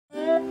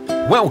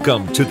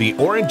Welcome to the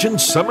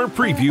Origins Summer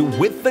Preview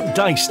with the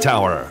Dice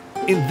Tower.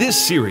 In this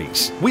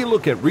series, we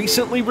look at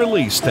recently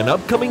released and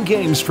upcoming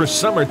games for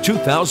summer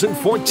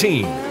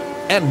 2014.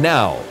 And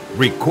now,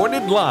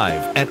 recorded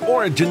live at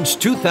Origins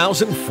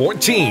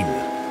 2014.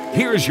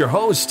 Here's your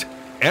host,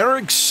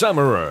 Eric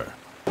Summerer.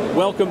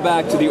 Welcome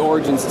back to the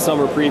Origins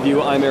Summer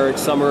Preview. I'm Eric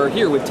Summerer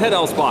here with Ted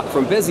Alspach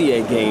from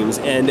Bezier Games,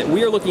 and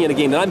we are looking at a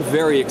game that I'm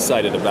very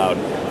excited about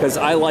because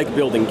I like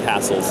building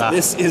castles.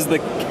 This is the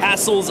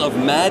Castles of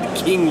Mad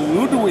King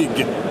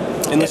Ludwig.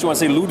 Unless you want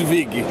to say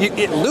Ludwig.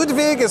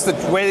 Ludwig is the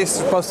way it's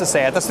supposed to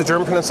say it. That's the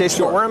German pronunciation.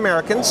 Sure. We're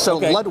Americans, so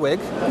okay.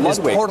 Ludwig is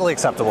totally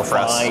acceptable for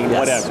us. Fine,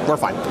 yes, whatever. We're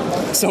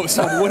fine.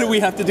 So what do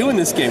we have to do in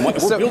this game? We're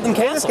building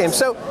castles. In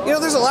this game,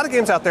 there's a lot of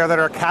games out there that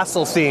are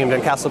castle themed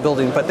and castle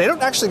building, but they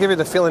don't actually give you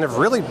the feeling of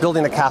really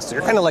building a castle.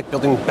 You're kind of like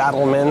building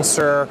battlements,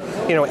 or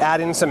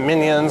adding some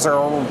minions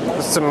or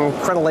some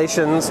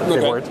crenellations. Okay.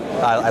 Good word.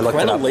 I looked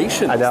it up.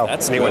 Crenellations. I know.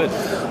 That's good.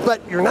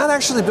 But you're not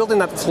actually building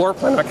that floor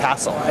plan of a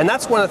castle, and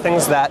that's one of the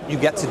things that you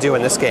get to do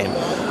in this game.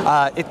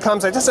 I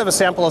just have a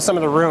sample of some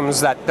of the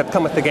rooms that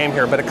come with the game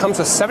here, but it comes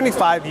with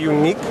 75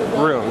 unique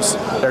rooms.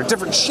 They're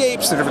different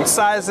shapes, they're different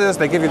sizes,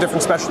 they give you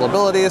different special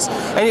abilities,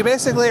 and you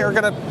basically are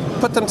going to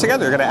put them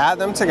together. You're going to add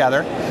them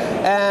together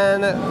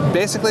and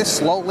basically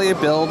slowly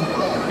build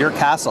your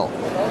castle.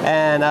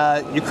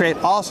 And you create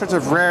all sorts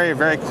of very,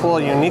 very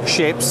cool, unique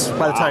shapes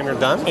by the time you're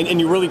done. And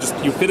you really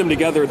you fit them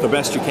together the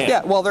best you can.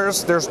 Yeah, well,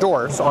 there's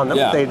doors on them.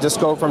 Yeah. They just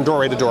go from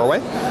doorway to doorway.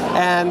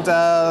 And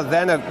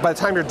then by the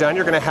time you're done,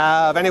 you're going to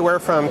have anywhere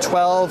from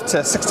 12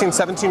 to 16,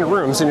 17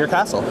 rooms in your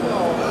castle.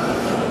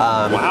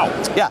 Wow.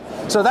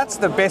 Yeah, so that's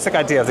the basic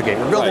idea of the game.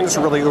 You're building this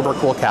really uber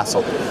cool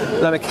castle.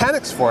 The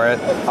mechanics for it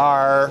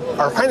are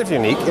kind of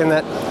unique in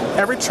that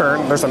every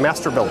turn there's a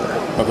master builder.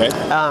 Okay.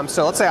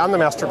 So let's say I'm the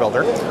master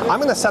builder. I'm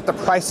going to set the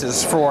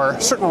prices for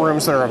certain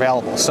rooms that are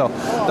available. So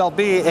there'll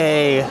be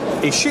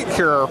a sheet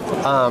here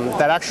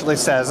that actually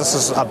says, this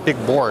is a big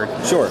board.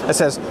 Sure. It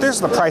says,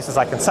 here's the prices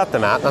I can set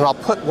them at, and I'll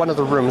put one of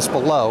the rooms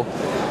below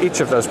each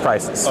of those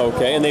prices.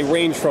 Okay, and they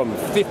range from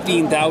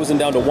 15,000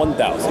 down to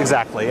 1,000.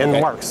 Exactly, and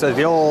marks,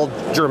 the old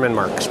German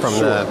marks from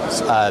the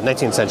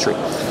 19th century.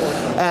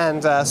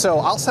 And so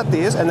I'll set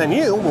these, and then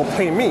you will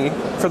pay me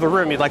for the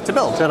room you'd like to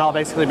build. And I'll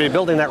basically be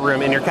building that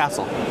room in your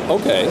castle.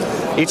 Okay.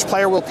 Each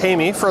player will pay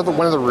me for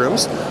one of the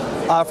rooms.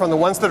 From the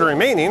ones that are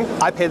remaining,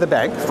 I pay the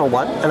bank for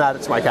one and add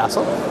it to my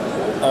castle.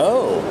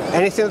 Oh.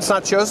 Anything that's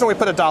not chosen, we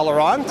put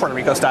 $1 on, Puerto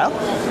Rico style.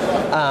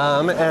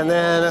 And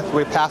then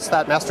we pass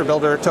that master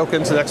builder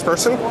token to the next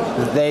person.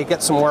 They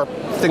get some more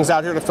things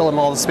out here to fill in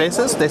all the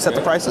spaces. They set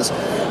the prices,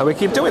 and we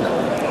keep doing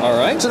that. All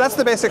right. So that's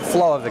the basic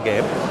flow of the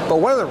game. But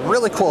one of the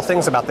really cool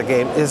things about the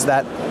game is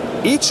that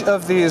each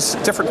of these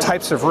different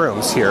types of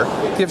rooms here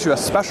gives you a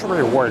special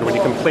reward when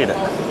you complete it.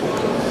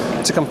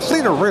 To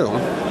complete a room,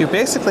 you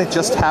basically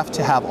just have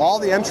to have all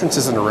the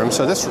entrances in the room.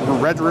 So this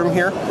red room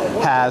here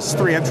has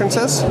 3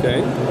 entrances.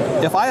 Okay.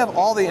 If I have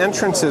all the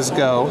entrances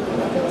go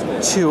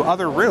to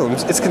other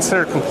rooms, it's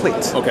considered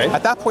complete. Okay.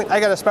 At that point, I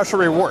get a special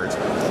reward.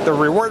 The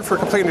reward for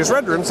completing these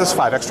red rooms is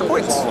 5 extra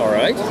points. All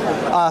right.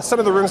 Some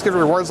of the rooms give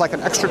rewards like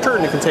an extra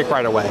turn you can take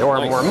right away, or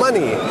more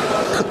money,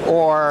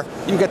 or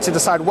you get to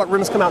decide what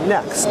rooms come out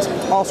next.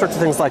 All sorts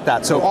of things like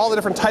that. So all the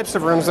different types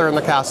of rooms that are in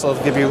the castle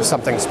give you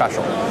something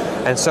special.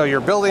 And so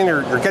you're building,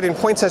 you're getting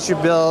points as you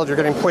build, you're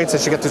getting points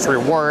as you get these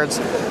rewards.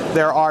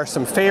 There are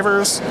some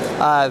favors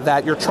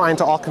that you're trying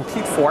to all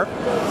compete for.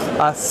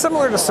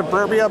 Similar to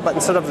Suburbia, but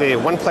instead of the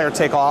one player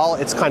take all,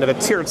 it's kind of a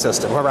tiered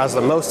system. Whoever has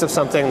the most of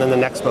something, then the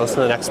next most,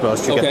 and the next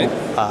most, you get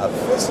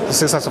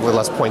successively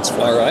less points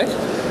for. All right.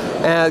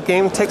 The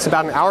game takes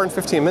about an hour and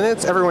 15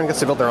 minutes. Everyone gets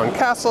to build their own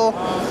castle.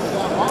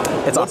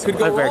 It's awesome.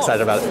 I'm very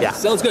excited about it. Yeah.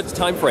 Sounds good.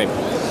 Time frame.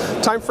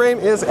 Time frame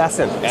is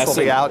Essen. This will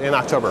be out in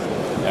October.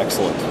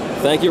 Excellent.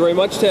 Thank you very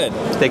much, Ted.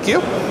 Thank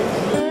you.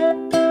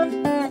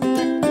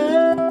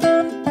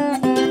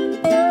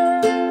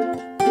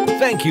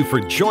 Thank you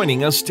for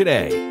joining us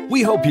today.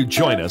 We hope you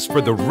join us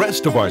for the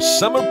rest of our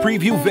summer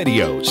preview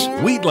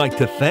videos. We'd like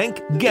to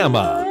thank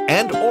Gamma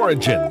and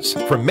Origins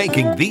for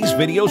making these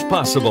videos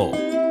possible.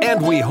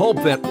 And we hope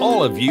that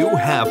all of you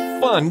have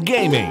fun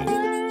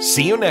gaming.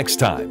 See you next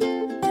time.